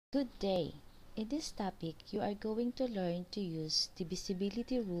Good day! In this topic, you are going to learn to use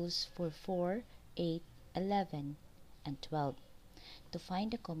divisibility rules for 4, 8, 11, and 12 to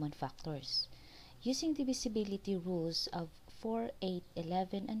find the common factors. Using divisibility rules of 4, 8,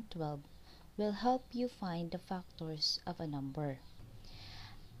 11, and 12 will help you find the factors of a number.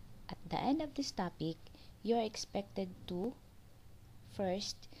 At the end of this topic, you are expected to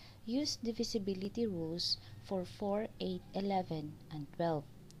first, use divisibility rules for 4, 8, 11, and 12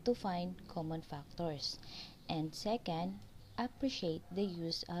 to find common factors. And second, appreciate the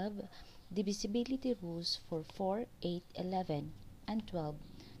use of divisibility rules for 4, 8, 11, and 12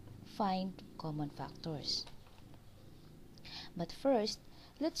 find common factors. But first,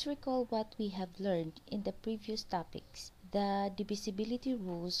 let's recall what we have learned in the previous topics. The divisibility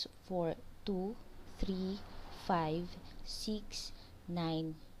rules for 2, 3, 5, 6,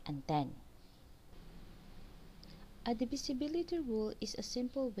 9, and 10. A divisibility rule is a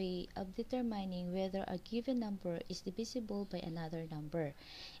simple way of determining whether a given number is divisible by another number.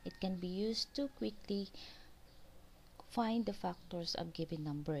 It can be used to quickly find the factors of given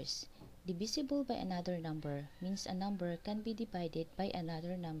numbers. Divisible by another number means a number can be divided by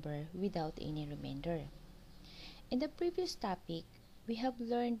another number without any remainder. In the previous topic, we have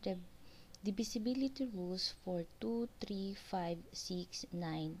learned the divisibility rules for 2, 3, 5, 6,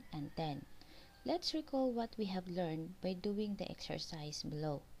 9, and 10. Let's recall what we have learned by doing the exercise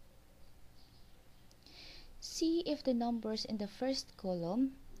below. See if the numbers in the first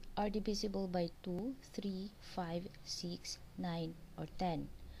column are divisible by 2, 3, 5, 6, 9, or 10.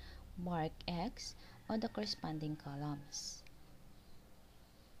 Mark X on the corresponding columns.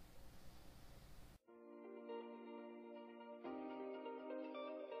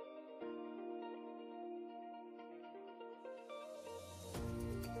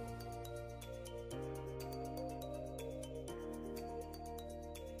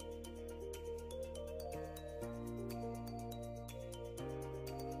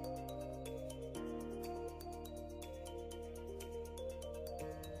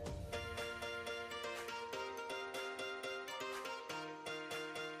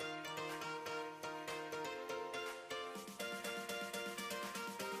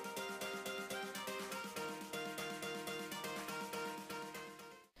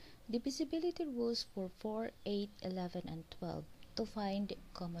 Divisibility rules for 4, 8, 11, and 12 to find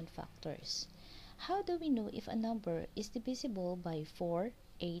common factors. How do we know if a number is divisible by 4,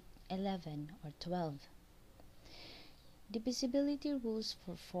 8, 11, or 12? Divisibility rules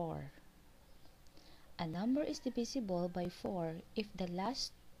for 4. A number is divisible by 4 if the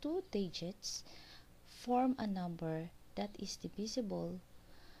last two digits form a number that is divisible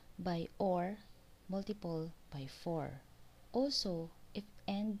by or multiple by 4. Also, if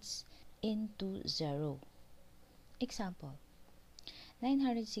ends into 0. Example,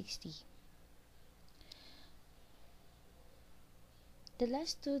 960. The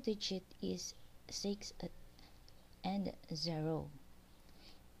last two digit is 6 and 0.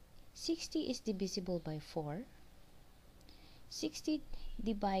 60 is divisible by 4. 60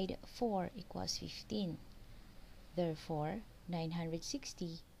 divide 4 equals 15. Therefore,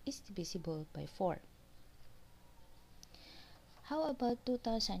 960 is divisible by 4. How about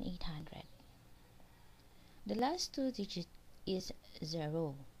 2800? The last two digits is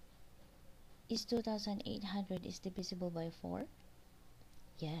 0. Is 2800 is divisible by 4?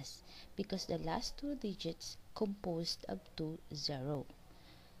 Yes, because the last two digits composed of 0.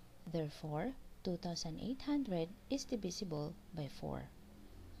 Therefore, 2800 is divisible by 4.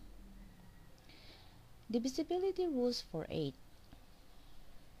 Divisibility rules for 8.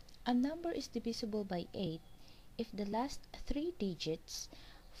 A number is divisible by 8 if the last three digits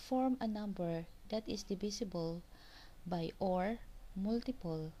form a number that is divisible by or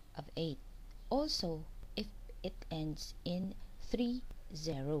multiple of 8. Also, if it ends in 3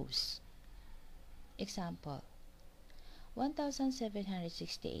 zeros. Example,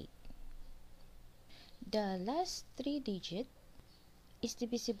 1768. The last three digits is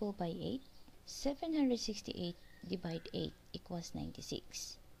divisible by 8. 768 divide 8 equals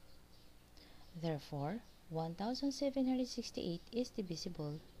 96. Therefore, 1768 is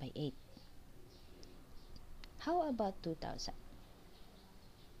divisible by 8. How about 2000?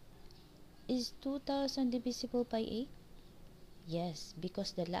 Is 2000 divisible by 8? Yes,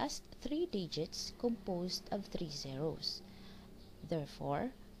 because the last three digits composed of 3 zeros.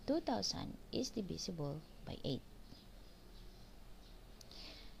 Therefore, 2000 is divisible by 8.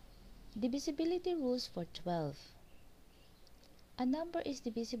 Divisibility rules for 12. A number is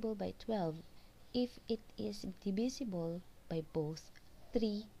divisible by 12 if it is divisible by both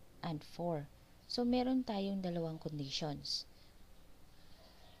 3 and 4. So, meron tayong dalawang conditions.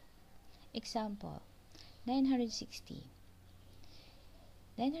 Example, 960.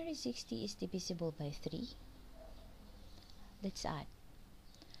 960 is divisible by 3. Let's add.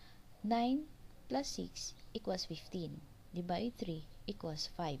 9 plus 6 equals 15. Divide 3 equals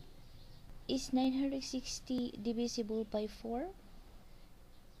 5. Is 960 divisible by 4?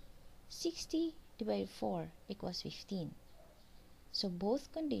 60 divided 4 equals 15. So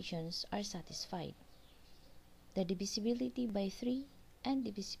both conditions are satisfied. The divisibility by 3 and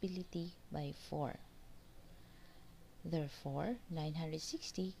divisibility by 4. Therefore,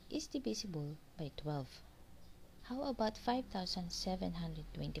 960 is divisible by 12. How about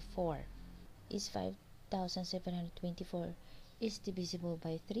 5,724? Is 5,724 is divisible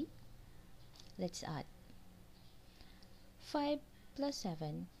by 3? Let's add. 5 plus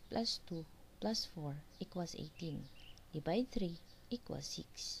 7 plus 2 plus 4 equals 18. Divide 3 equals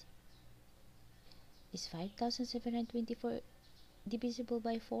 6. Is 5,724 divisible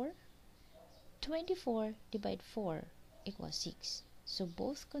by 4? 24 divided 4 equals 6. So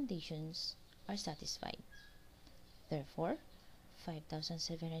both conditions are satisfied. Therefore,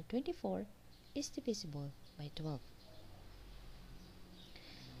 5,724 is divisible by 12.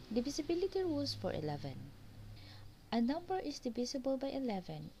 Divisibility rules for 11. A number is divisible by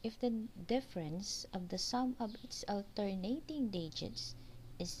 11 if the difference of the sum of its alternating digits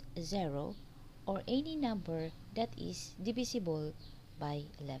is 0 or any number that is divisible by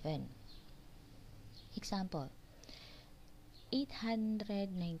 11. Example,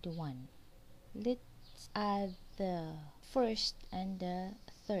 891. Let's add the first and the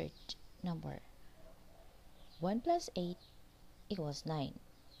third number. 1 plus 8 equals 9.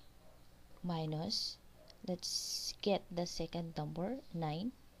 Minus, let's get the second number,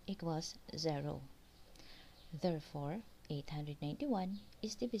 9 equals 0. Therefore, 891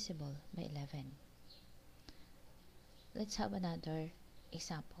 is divisible by 11. Let's have another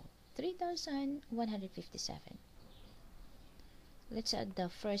example. 3,157. Let's add the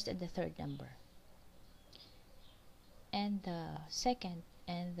first and the third number, and the second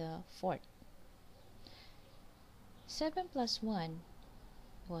and the fourth. 7 plus 1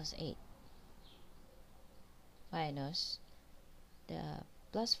 was 8. Minus the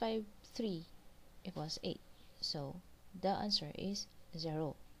plus 5, 3 equals 8. So the answer is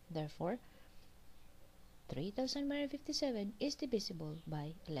 0. Therefore, 3,157 is divisible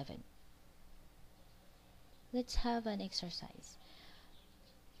by 11. Let's have an exercise.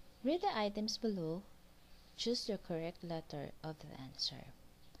 Read the items below. Choose the correct letter of the answer.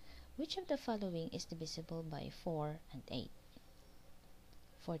 Which of the following is divisible by 4 and 8?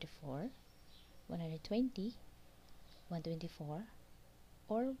 44, 120, 124,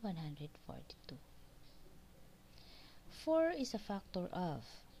 or 142? 4 is a factor of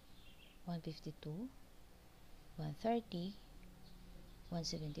 152, 130,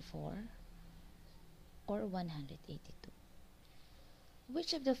 174, or 182.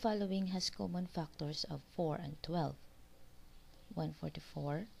 Which of the following has common factors of 4 and 12?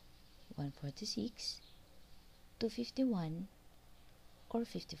 144, 146, 251, or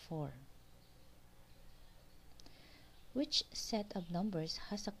 54? Which set of numbers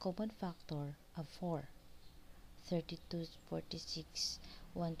has a common factor of 4? 32, 46,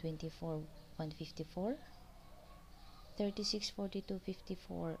 124, 154, 36, 42,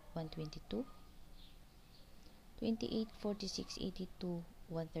 54, 122, 28, 46, 82,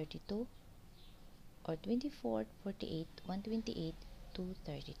 132, or 24, 48, 128,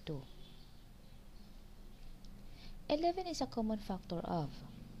 232. 11 is a common factor of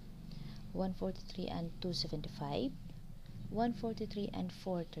 143 and 275, 143 and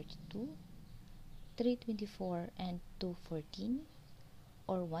 432, 324 and 214,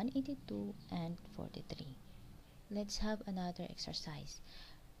 or 182 and 43. Let's have another exercise.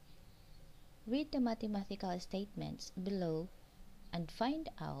 Read the mathematical statements below and find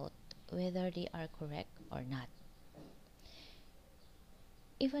out whether they are correct or not.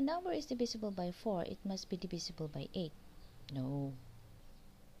 If a number is divisible by 4, it must be divisible by 8. No.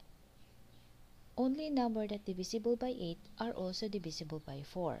 Only number that divisible by 8 are also divisible by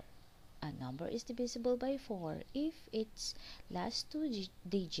 4. A number is divisible by 4 if its last two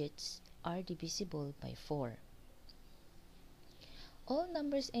digits are divisible by 4. All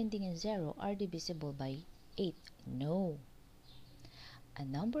numbers ending in 0 are divisible by 8. No. A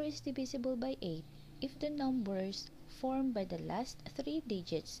number is divisible by 8 if the numbers formed by the last three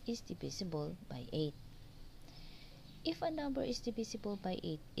digits is divisible by 8. If a number is divisible by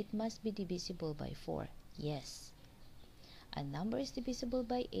 8, it must be divisible by 4. Yes. A number is divisible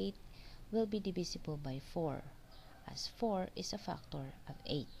by 8 will be divisible by 4, as 4 is a factor of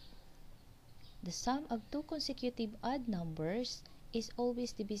 8. The sum of two consecutive odd numbers is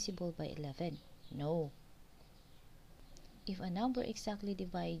always divisible by 11? No. If a number exactly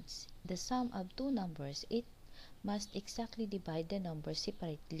divides the sum of two numbers, it must exactly divide the numbers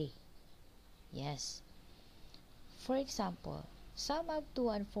separately. Yes. For example, sum of 2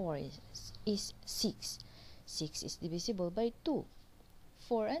 and 4 is 6. 6 is divisible by 2.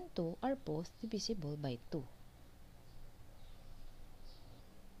 4 and 2 are both divisible by 2.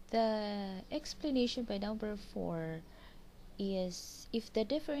 The explanation by number 4 is if the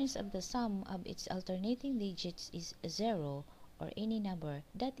difference of the sum of its alternating digits is 0 or any number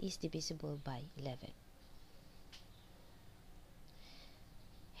that is divisible by 11.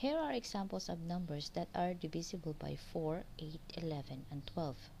 Here are examples of numbers that are divisible by 4, 8, 11, and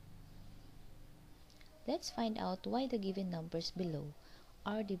 12. Let's find out why the given numbers below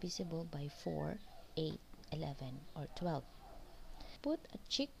are divisible by 4, 8, 11, or 12. Put a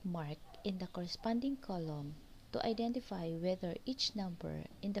check mark in the corresponding column to identify whether each number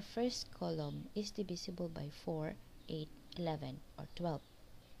in the first column is divisible by 4, 8, 11, or 12.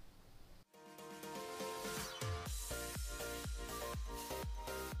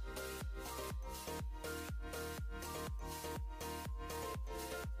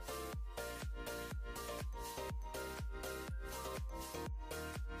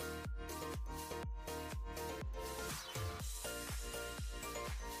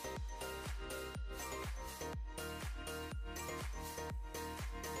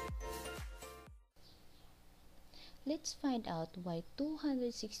 Let's find out why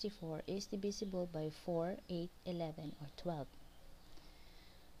 264 is divisible by 4, 8, 11, or 12.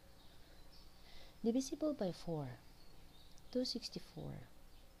 Divisible by 4, 264.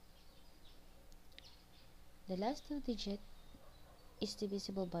 The last two digits is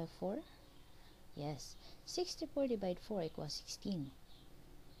divisible by 4? Yes. 64 divided 4 equals 16.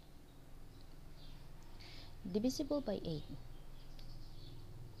 Divisible by 8.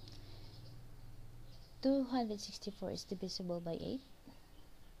 264 is divisible by 8.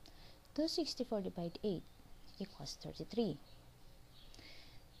 264 divided 8 equals 33.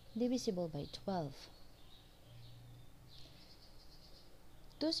 Divisible by 12.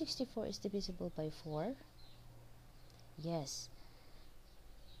 264 is divisible by 4. Yes.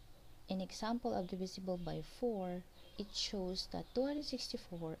 An example of divisible by 4, it shows that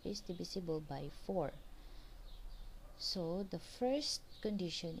 264 is divisible by 4. So the first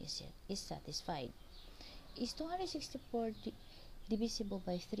condition is satisfied. Is 264 divisible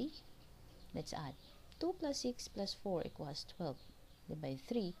by 3? Let's add. 2 plus 6 plus 4 equals 12. Divided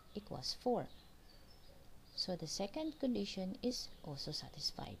by 3 equals 4. So the second condition is also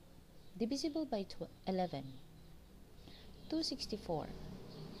satisfied. Divisible by 11. 264.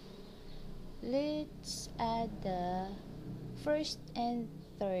 Let's add the first and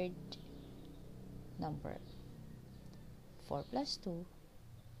third number. 4 plus 2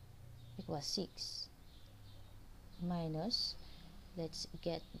 equals 6. Minus, let's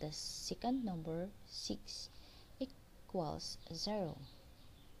get the second number, 6 equals 0.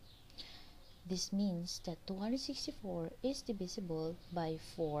 This means that 264 is divisible by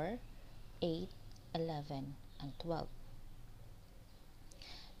 4, 8, 11, and 12.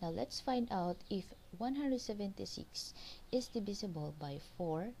 Now let's find out if 176 is divisible by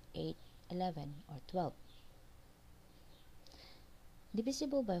 4, 8, 11, or 12.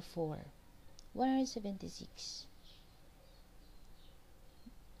 Divisible by 4, 176.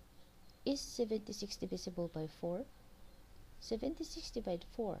 Is 76 divisible by 4? 76 divided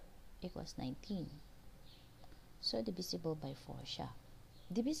 4 equals 19. So divisible by 4 siya.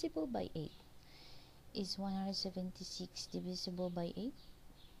 Divisible by 8. Is 176 divisible by 8?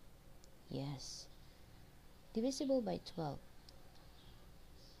 Yes. Divisible by 12.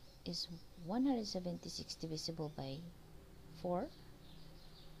 Is 176 divisible by 4?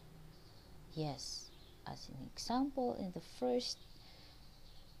 Yes. As an example, in the first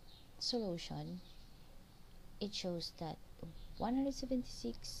solution, it shows that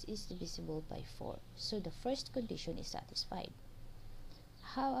 176 is divisible by 4. So the first condition is satisfied.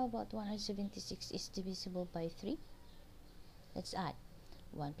 How about 176 is divisible by 3? Let's add.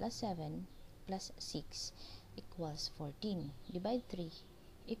 1 plus 7 plus 6 equals 14. Divide 3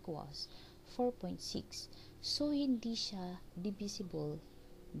 equals 4.6. So hindi siya divisible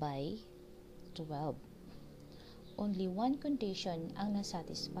by 12. Only one condition ang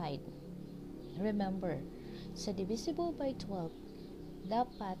nasatisfied. Remember, sa divisible by 12,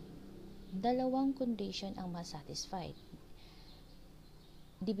 dapat dalawang condition ang masatisfied.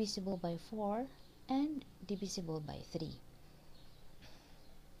 Divisible by 4 and divisible by 3.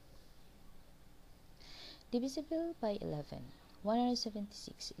 Divisible by 11.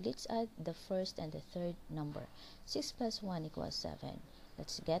 176. Let's add the first and the third number. 6 plus 1 equals 7.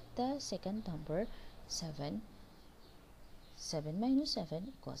 Let's get the second number, 7. 7 minus 7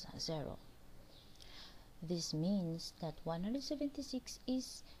 equals 0. This means that 176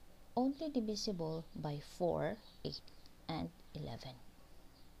 is only divisible by 4, 8, and 11.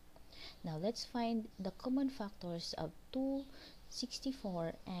 Now let's find the common factors of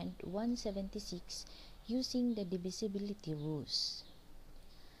 264 and 176 using the divisibility rules.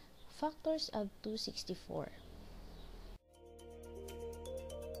 Factors of 264.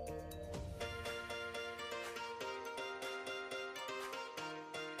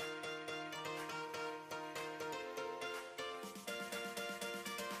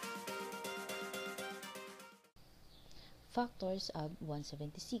 Factors of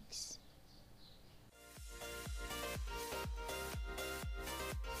 176.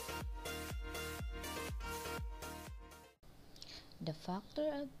 The factor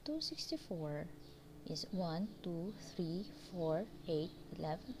of 264 is 1, 2, 3, 4, 8,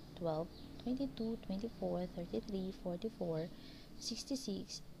 11, 12, 22, 24, 33, 44,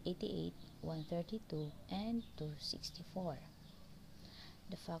 66, 88, 132, and 264.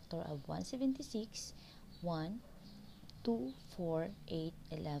 The factor of 176, 1, 2, 4, 8,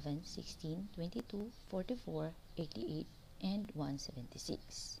 11, 16, 22, 44, 88, and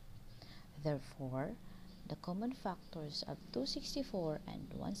 176. Therefore, the common factors of 264 and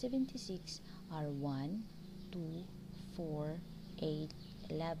 176 are 1, 2, 4, 8,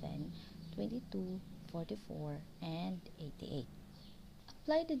 11, 22, 44, and 88.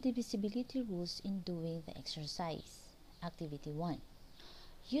 Apply the divisibility rules in doing the exercise. Activity 1.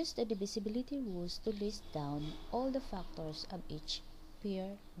 Use the divisibility rules to list down all the factors of each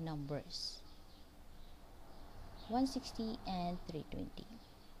pair numbers. 160 and 320.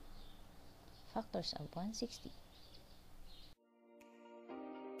 Factors of 160.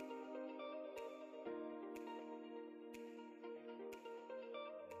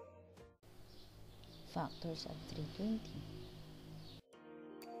 Factors of 320.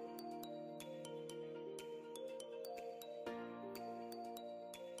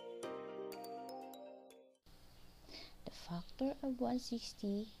 The factor of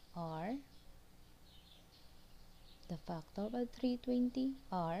 160 are, the factor of 320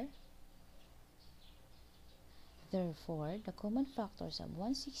 are. Therefore, the common factors of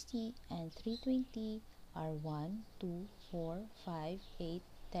 160 and 320 are 1, 2, 4, 5, 8,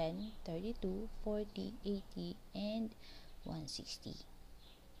 10, 32, 40, 80, and 160.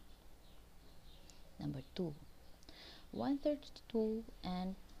 Number 2. 132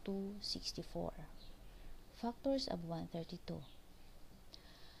 and 264. Factors of 132.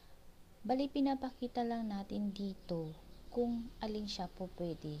 Bali, pinapakita lang natin dito kung alin siya po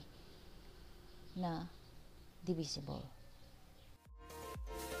pwede na divisible.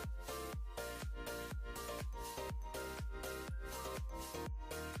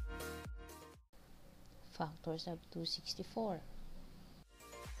 Factors of 264.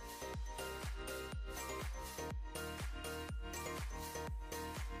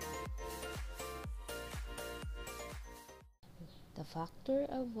 The factor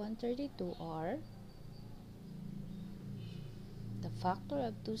of 132 are, the factor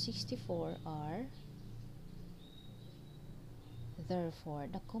of 264 are. Therefore,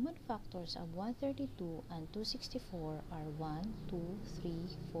 the common factors of 132 and 264 are 1, 2, 3,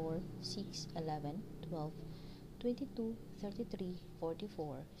 4, 6, 11, 12, 22, 33,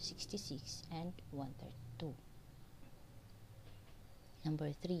 44, 66, and 132.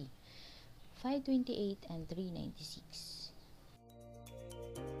 Number 3. 528 and 396.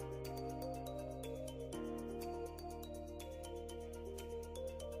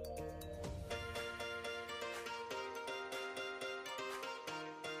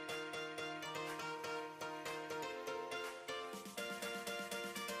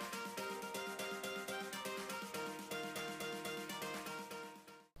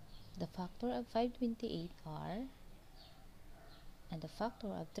 The factor of 528 are, and the factor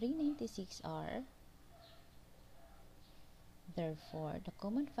of 396 are. Therefore, the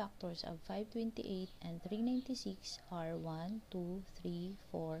common factors of 528 and 396 are 1, 2, 3,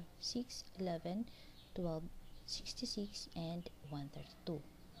 4, 6, 11, 12, 66, and 132.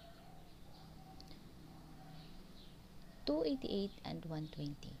 288 and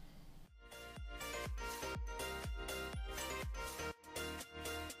 120.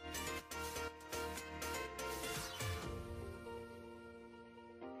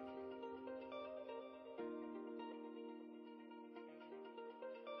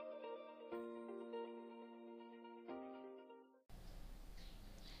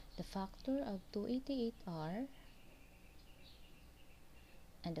 The factor of 288 are,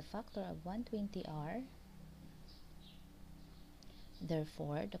 and the factor of 120 are.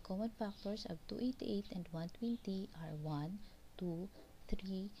 Therefore, the common factors of 288 and 120 are 1, 2,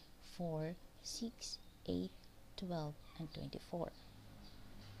 3, 4, 6, 8, 12, and 24.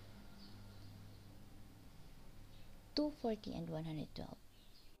 240 and 112.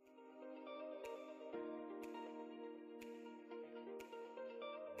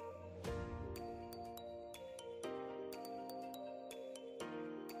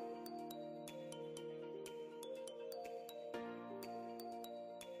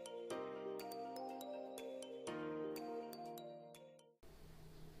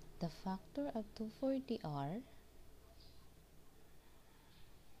 The factor of 240 are.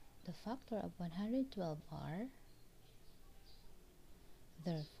 The factor of 112 are.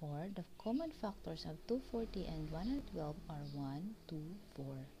 Therefore, the common factors of 240 and 112 are 1, 2, 4,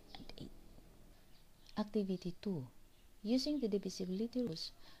 and 8. Activity 2. Using the divisibility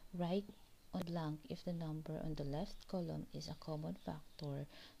rules, write on blank if the number on the left column is a common factor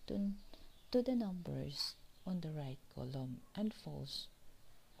to the numbers on the right column and false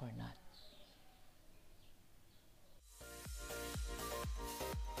or not.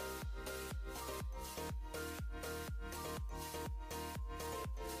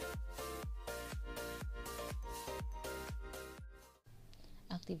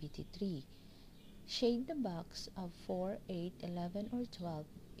 Activity 3. Shade the box of 4, 8, 11, or 12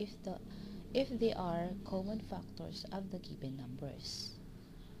 if they are common factors of the given numbers.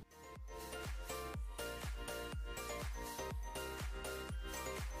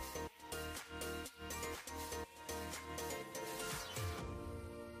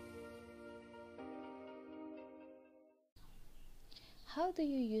 How do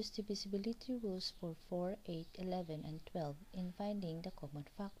you use divisibility rules for 4, 8, 11, and 12 in finding the common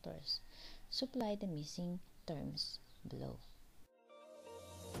factors? Supply the missing terms below.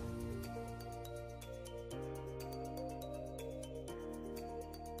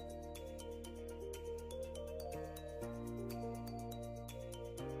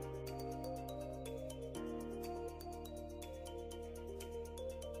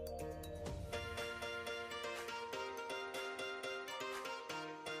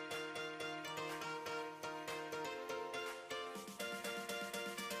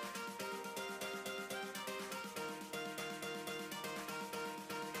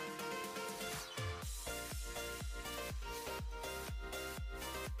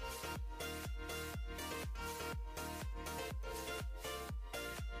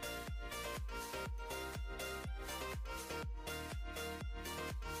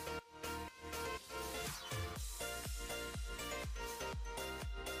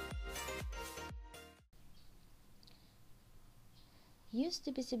 Use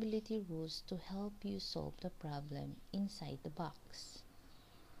divisibility rules to help you solve the problem inside the box.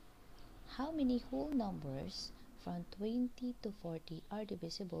 How many whole numbers from 20 to 40 are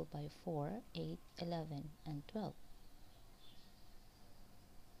divisible by 4, 8, 11, and 12?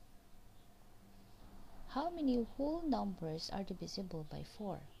 How many whole numbers are divisible by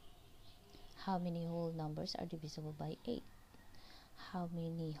 4? How many whole numbers are divisible by 8? How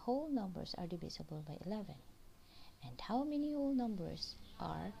many whole numbers are divisible by 11? And how many whole numbers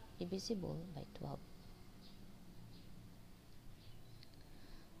are divisible by 12?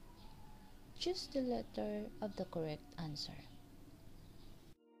 Choose the letter of the correct answer.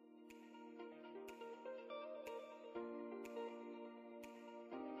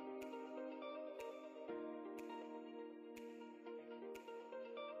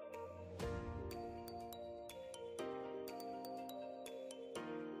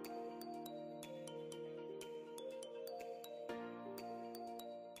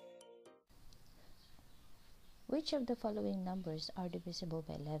 Which of the following numbers are divisible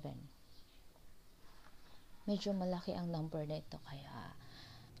by 11? Medyo malaki ang number na ito, kaya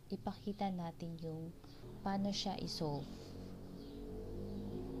ipakita natin yung paano siya isolve.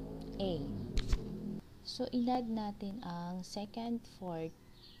 A. So, inad natin ang second, fourth,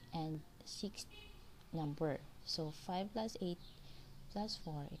 and sixth number. So, 5 plus 8 plus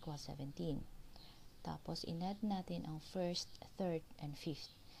 4 equals 17. Tapos, inad natin ang first, third, and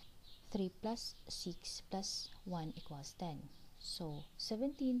fifth. 3 plus 6 plus 1 equals 10. So,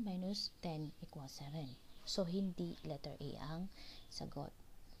 17 minus 10 equals 7. So, hindi letter A ang sagot.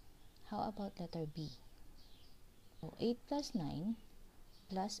 How about letter B? So, 8 plus 9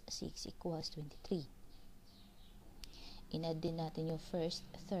 plus 6 equals 23. Inad din natin yung first,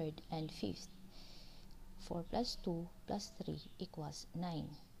 third, and fifth. 4 plus 2 plus 3 equals 9.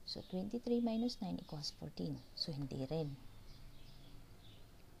 So, 23 minus 9 equals 14. So, hindi rin.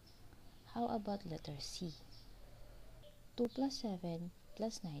 How about letter C? 2 plus 7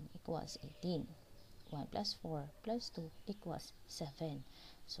 plus 9 equals 18. 1 plus 4 plus 2 equals 7.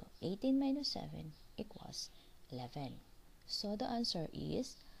 So 18 minus 7 equals 11. So the answer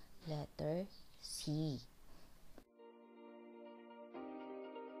is letter C.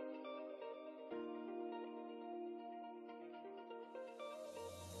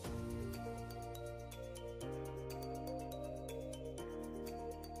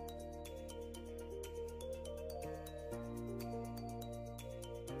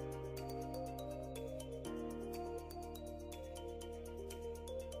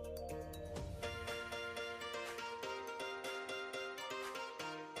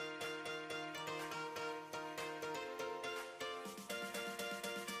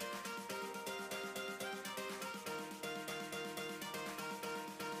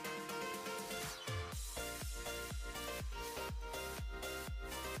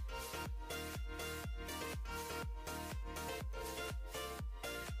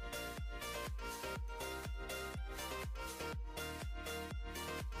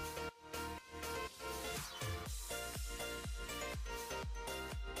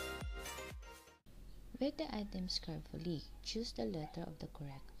 Read the items carefully. Choose the letter of the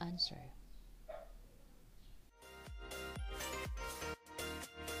correct answer.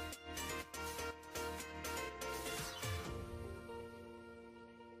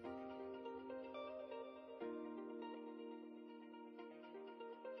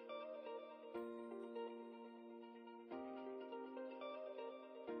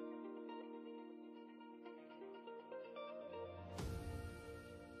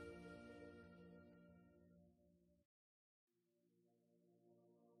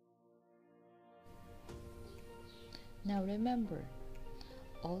 Now remember,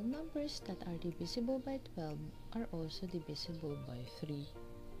 all numbers that are divisible by 12 are also divisible by 3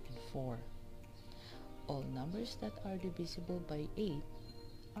 and 4. All numbers that are divisible by 8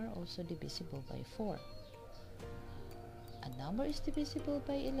 are also divisible by 4. A number is divisible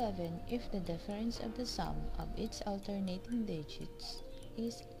by 11 if the difference of the sum of its alternating digits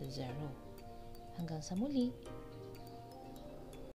is 0. Hanggang sa muli!